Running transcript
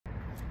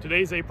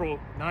Today's April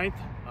 9th.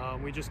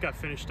 We just got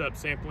finished up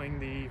sampling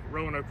the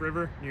Roanoke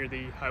River near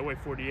the Highway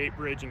 48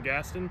 bridge in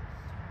Gaston.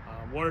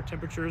 Water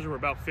temperatures were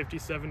about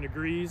 57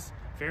 degrees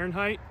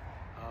Fahrenheit.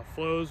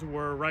 Flows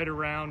were right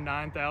around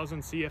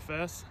 9,000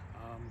 CFS.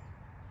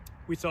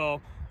 We saw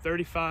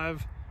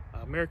 35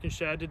 American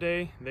shad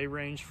today. They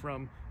ranged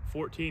from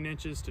 14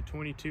 inches to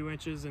 22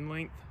 inches in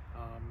length.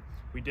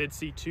 We did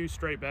see 2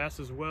 straight bass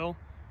as well.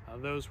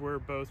 Those were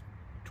both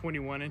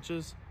 21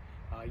 inches.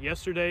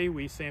 Yesterday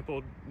we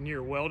sampled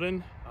near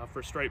Weldon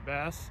for straight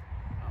bass.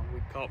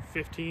 We caught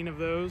 15 of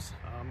those.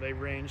 They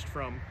ranged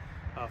from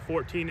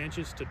 14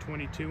 inches to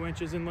 22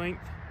 inches in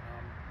length.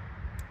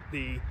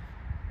 The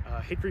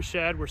hickory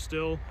shad were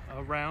still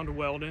around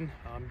Weldon,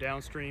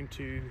 downstream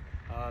to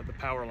the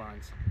power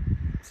lines.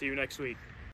 See you next week.